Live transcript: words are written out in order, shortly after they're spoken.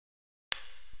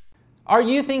Are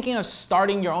you thinking of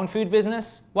starting your own food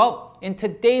business? Well, in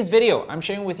today's video, I'm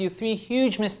sharing with you 3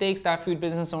 huge mistakes that food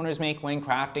business owners make when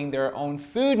crafting their own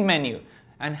food menu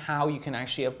and how you can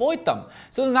actually avoid them.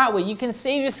 So in that way, you can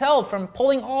save yourself from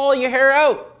pulling all your hair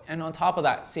out. And on top of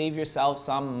that, save yourself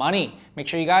some money. Make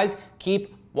sure you guys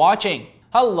keep watching.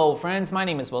 Hello friends, my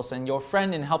name is Wilson, your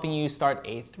friend in helping you start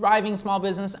a thriving small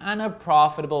business and a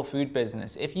profitable food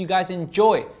business. If you guys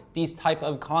enjoy these type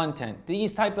of content,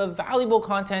 these type of valuable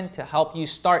content to help you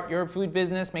start your food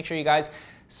business, make sure you guys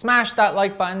smash that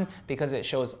like button because it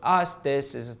shows us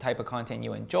this is the type of content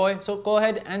you enjoy. So go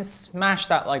ahead and smash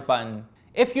that like button.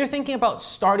 If you're thinking about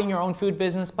starting your own food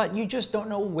business, but you just don't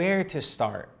know where to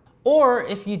start, or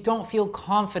if you don't feel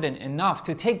confident enough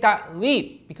to take that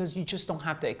leap because you just don't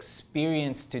have the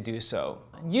experience to do so,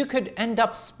 you could end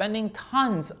up spending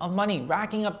tons of money,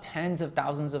 racking up tens of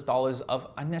thousands of dollars of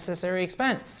unnecessary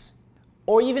expense.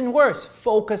 Or even worse,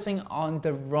 focusing on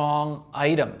the wrong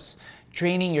items,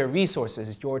 draining your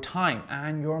resources, your time,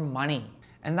 and your money.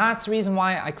 And that's the reason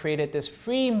why I created this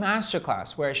free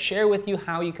masterclass where I share with you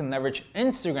how you can leverage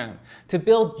Instagram to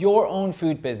build your own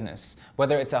food business,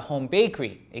 whether it's a home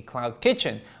bakery, a cloud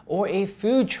kitchen, or a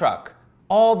food truck.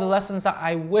 All the lessons that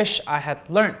I wish I had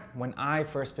learned when I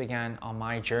first began on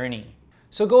my journey.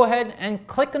 So go ahead and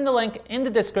click on the link in the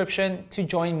description to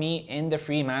join me in the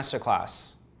free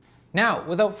masterclass. Now,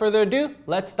 without further ado,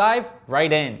 let's dive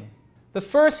right in. The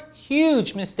first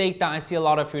huge mistake that I see a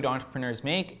lot of food entrepreneurs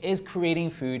make is creating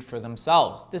food for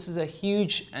themselves. This is a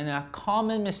huge and a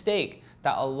common mistake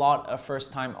that a lot of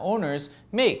first-time owners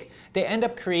make. They end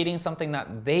up creating something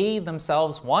that they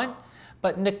themselves want,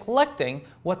 but neglecting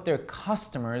what their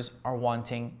customers are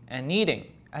wanting and needing.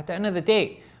 At the end of the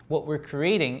day, what we're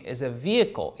creating is a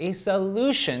vehicle, a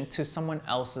solution to someone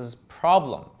else's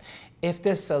problem. If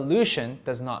this solution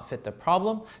does not fit the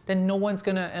problem, then no one's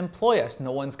gonna employ us,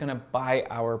 no one's gonna buy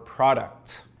our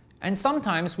product. And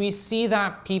sometimes we see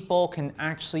that people can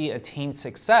actually attain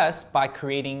success by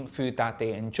creating food that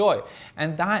they enjoy.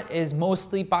 And that is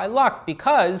mostly by luck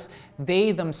because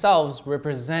they themselves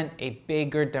represent a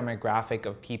bigger demographic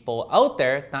of people out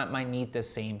there that might need the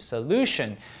same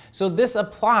solution. So this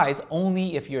applies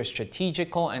only if you're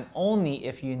strategical and only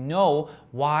if you know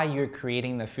why you're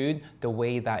creating the food the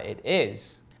way that it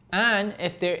is. And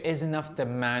if there is enough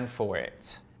demand for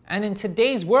it. And in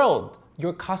today's world,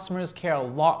 your customers care a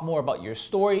lot more about your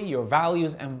story, your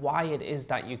values, and why it is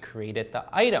that you created the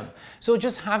item. So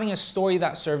just having a story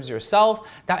that serves yourself,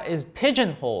 that is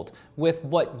pigeonholed with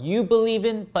what you believe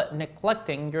in, but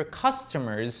neglecting your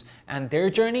customers and their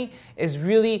journey is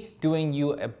really doing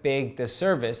you a big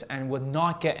disservice and would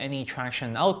not get any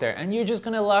traction out there. And you're just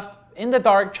gonna left in the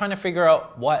dark trying to figure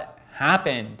out what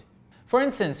happened. For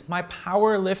instance, my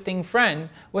powerlifting friend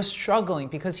was struggling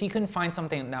because he couldn't find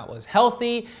something that was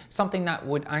healthy, something that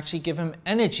would actually give him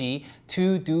energy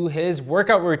to do his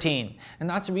workout routine. And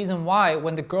that's the reason why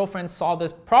when the girlfriend saw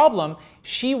this problem,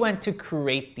 she went to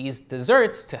create these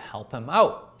desserts to help him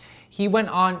out. He went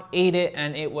on, ate it,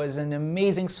 and it was an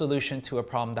amazing solution to a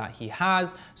problem that he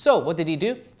has. So what did he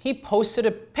do? He posted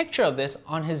a picture of this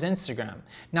on his Instagram.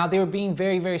 Now they were being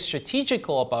very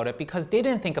strategical about it because they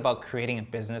didn't think about creating a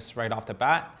business right off the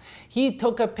bat. He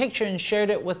took a picture and shared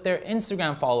it with their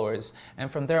Instagram followers. And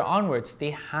from there onwards,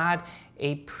 they had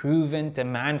a proven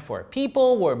demand for it.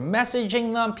 People were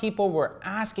messaging them, people were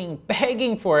asking,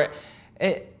 begging for it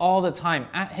all the time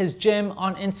at his gym,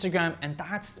 on Instagram, and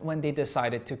that's when they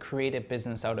decided to create a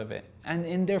business out of it. And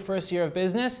in their first year of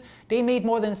business, they made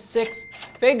more than 6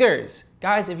 figures.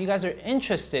 Guys, if you guys are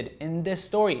interested in this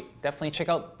story, definitely check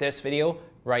out this video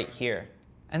right here.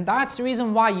 And that's the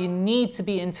reason why you need to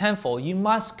be intentful. You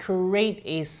must create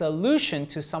a solution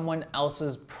to someone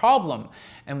else's problem.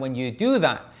 And when you do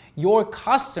that, your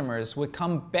customers would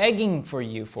come begging for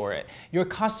you for it. Your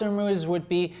customers would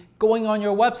be going on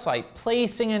your website,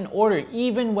 placing an order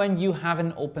even when you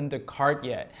haven't opened the cart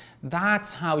yet.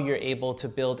 That's how you're able to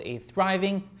build a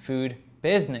thriving food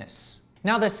business.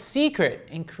 Now, the secret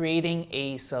in creating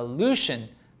a solution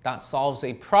that solves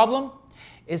a problem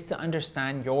is to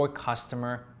understand your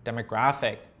customer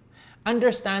demographic.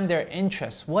 Understand their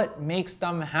interests, what makes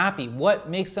them happy, what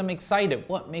makes them excited,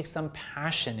 what makes them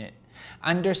passionate.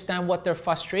 Understand what their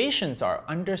frustrations are.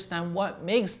 Understand what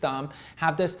makes them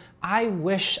have this, I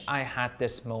wish I had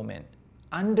this moment.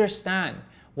 Understand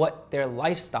what their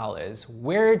lifestyle is.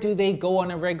 Where do they go on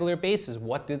a regular basis?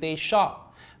 What do they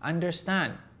shop?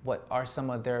 Understand what are some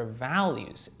of their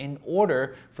values in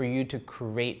order for you to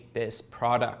create this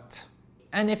product.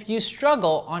 And if you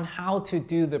struggle on how to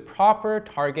do the proper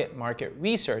target market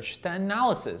research, the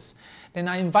analysis, then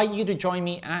I invite you to join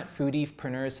me at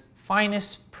Foodiepreneurs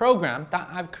finest program that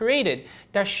I've created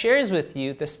that shares with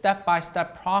you the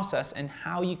step-by-step process and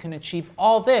how you can achieve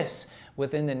all this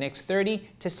within the next 30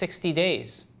 to 60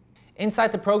 days.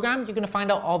 Inside the program, you're going to find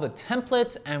out all the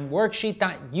templates and worksheet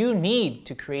that you need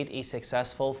to create a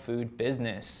successful food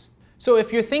business. So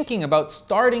if you're thinking about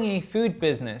starting a food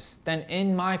business, then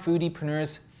in my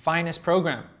Foodiepreneur's Finest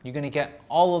program, you're going to get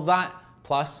all of that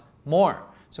plus more.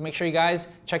 So make sure you guys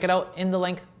check it out in the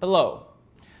link below.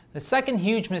 The second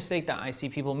huge mistake that I see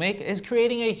people make is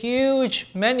creating a huge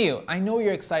menu. I know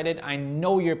you're excited, I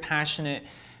know you're passionate.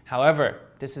 However,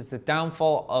 this is the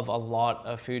downfall of a lot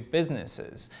of food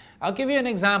businesses. I'll give you an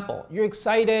example. You're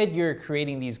excited, you're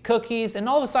creating these cookies, and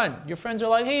all of a sudden your friends are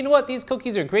like, hey, you know what, these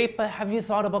cookies are great, but have you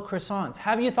thought about croissants?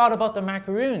 Have you thought about the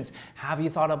macaroons? Have you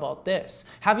thought about this?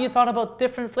 Have you thought about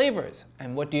different flavors?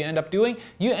 And what do you end up doing?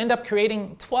 You end up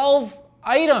creating 12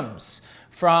 items,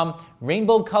 from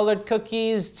rainbow colored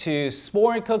cookies to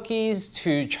s'more cookies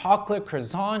to chocolate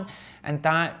croissant, and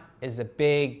that is a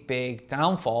big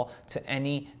downfall to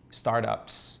any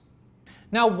startups.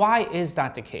 Now, why is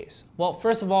that the case? Well,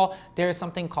 first of all, there is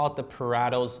something called the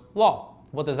Pareto's Law.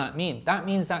 What does that mean? That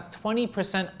means that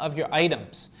 20% of your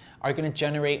items are going to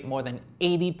generate more than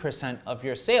 80% of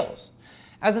your sales.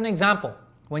 As an example,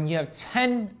 when you have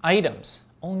 10 items,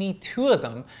 only 2 of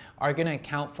them are going to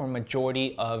account for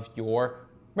majority of your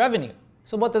revenue.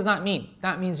 So what does that mean?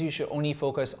 That means you should only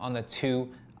focus on the 2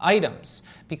 items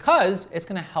because it's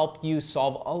going to help you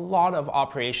solve a lot of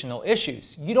operational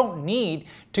issues. You don't need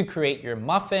to create your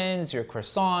muffins, your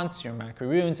croissants, your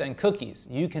macaroons, and cookies.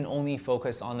 You can only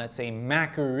focus on, let's say,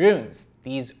 macaroons.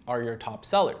 These are your top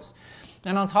sellers.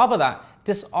 And on top of that,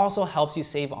 this also helps you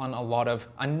save on a lot of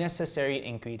unnecessary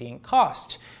ingredient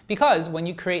cost, because when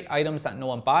you create items that no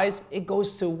one buys, it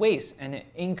goes to waste and it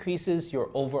increases your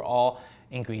overall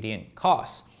ingredient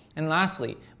costs. And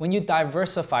lastly, when you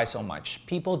diversify so much,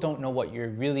 people don't know what you're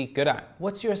really good at.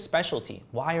 What's your specialty?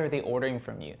 Why are they ordering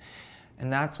from you?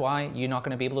 And that's why you're not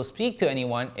going to be able to speak to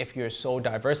anyone if you're so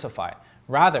diversified.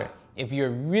 Rather, if you're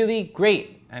really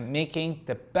great at making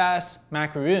the best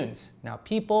macaroons, now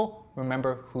people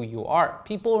remember who you are.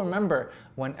 People remember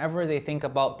whenever they think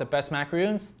about the best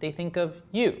macaroons, they think of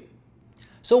you.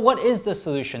 So what is the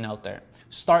solution out there?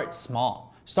 Start small.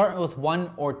 Start with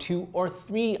 1 or 2 or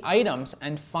 3 items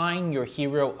and find your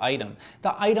hero item.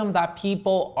 The item that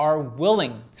people are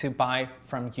willing to buy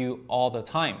from you all the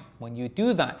time. When you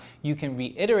do that, you can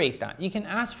reiterate that. You can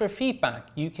ask for feedback.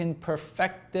 You can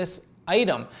perfect this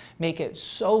item, make it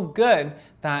so good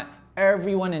that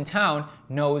everyone in town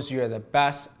knows you're the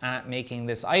best at making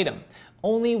this item.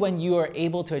 Only when you are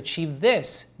able to achieve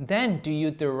this, then do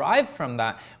you derive from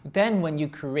that. Then when you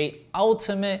create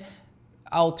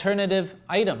alternative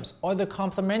items or the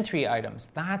complementary items,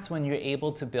 that's when you're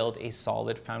able to build a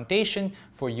solid foundation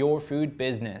for your food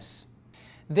business.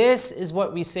 This is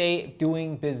what we say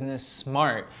doing business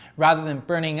smart, rather than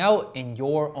burning out in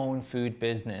your own food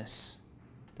business.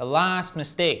 The last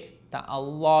mistake that a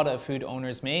lot of food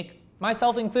owners make,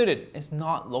 myself included, is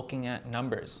not looking at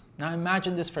numbers. Now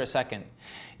imagine this for a second.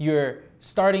 You're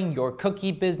starting your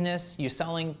cookie business, you're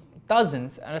selling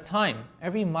dozens at a time.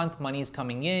 Every month money's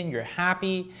coming in, you're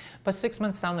happy, but 6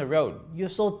 months down the road,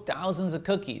 you've sold thousands of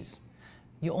cookies.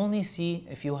 You only see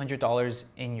a few $100s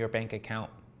in your bank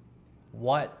account.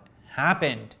 What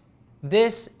happened?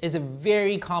 This is a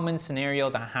very common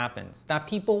scenario that happens, that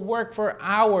people work for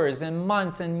hours and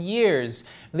months and years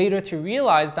later to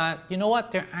realize that, you know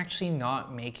what, they're actually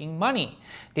not making money.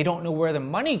 They don't know where the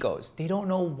money goes. They don't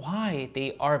know why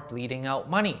they are bleeding out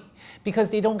money, because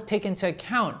they don't take into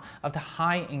account of the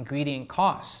high ingredient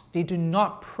costs. They do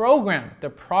not program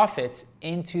the profits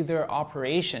into their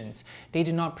operations. They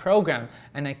do not program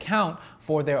and account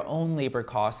for their own labor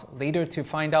costs later to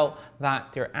find out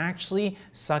that they're actually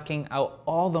sucking out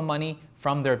all the money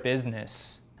from their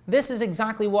business. This is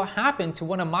exactly what happened to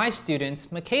one of my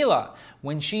students, Michaela.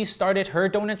 When she started her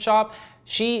donut shop,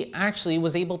 she actually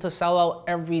was able to sell out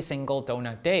every single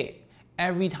donut day.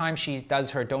 Every time she does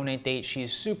her donate date,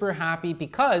 she's super happy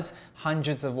because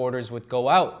hundreds of orders would go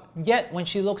out. Yet when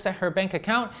she looks at her bank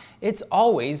account, it's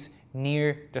always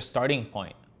near the starting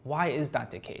point. Why is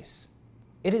that the case?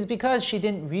 It is because she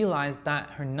didn't realize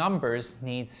that her numbers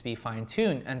needs to be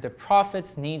fine-tuned and the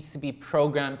profits needs to be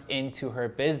programmed into her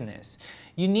business.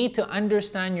 You need to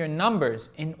understand your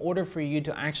numbers in order for you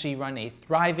to actually run a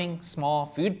thriving small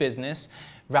food business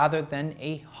rather than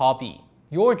a hobby.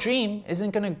 Your dream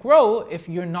isn't going to grow if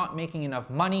you're not making enough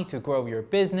money to grow your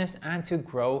business and to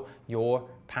grow your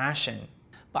passion.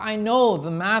 But I know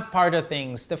the math part of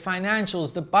things, the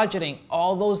financials, the budgeting,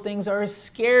 all those things are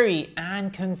scary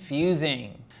and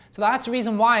confusing. So that's the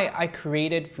reason why I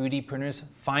created Foodiepreneur's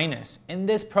Finest. In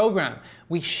this program,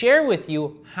 we share with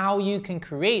you how you can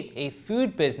create a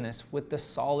food business with the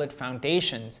solid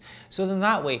foundations. So then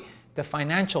that way, the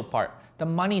financial part, the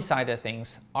money side of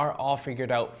things are all figured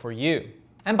out for you.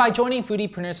 And by joining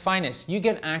Foodiepreneur's Finest, you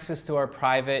get access to our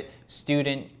private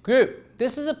student group.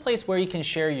 This is a place where you can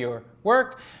share your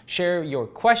work, share your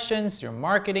questions, your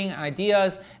marketing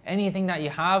ideas, anything that you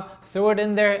have, throw it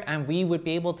in there and we would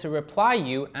be able to reply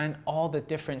you, and all the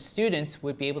different students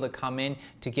would be able to come in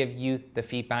to give you the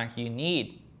feedback you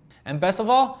need. And best of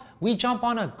all, we jump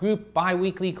on a group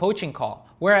bi-weekly coaching call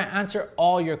where I answer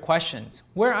all your questions,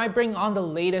 where I bring on the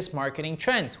latest marketing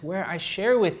trends, where I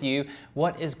share with you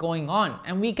what is going on,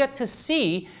 and we get to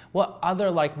see what other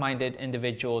like-minded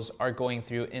individuals are going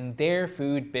through in their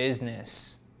food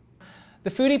business. The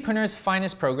Foodiepreneur's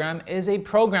Finest program is a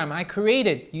program I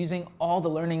created using all the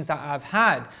learnings that I've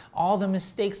had, all the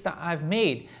mistakes that I've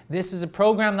made. This is a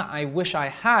program that I wish I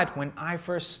had when I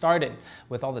first started,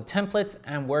 with all the templates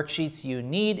and worksheets you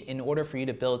need in order for you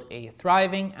to build a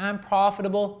thriving and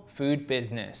profitable food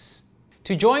business.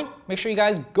 To join, make sure you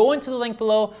guys go into the link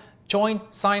below, join,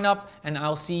 sign up, and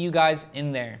I'll see you guys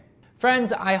in there.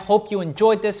 Friends, I hope you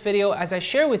enjoyed this video as I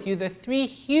share with you the 3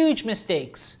 huge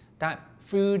mistakes that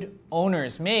food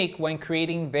owners make when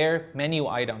creating their menu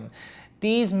item.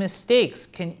 These mistakes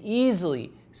can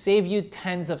easily save you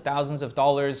tens of thousands of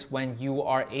dollars when you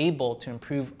are able to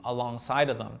improve alongside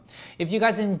of them. If you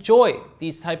guys enjoy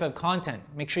these type of content,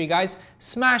 make sure you guys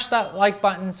smash that like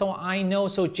button so I know,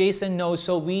 so Jason knows,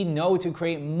 so we know to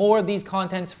create more of these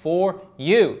contents for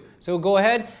you. So go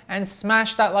ahead and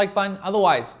smash that like button.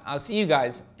 Otherwise, I'll see you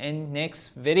guys in next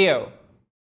video.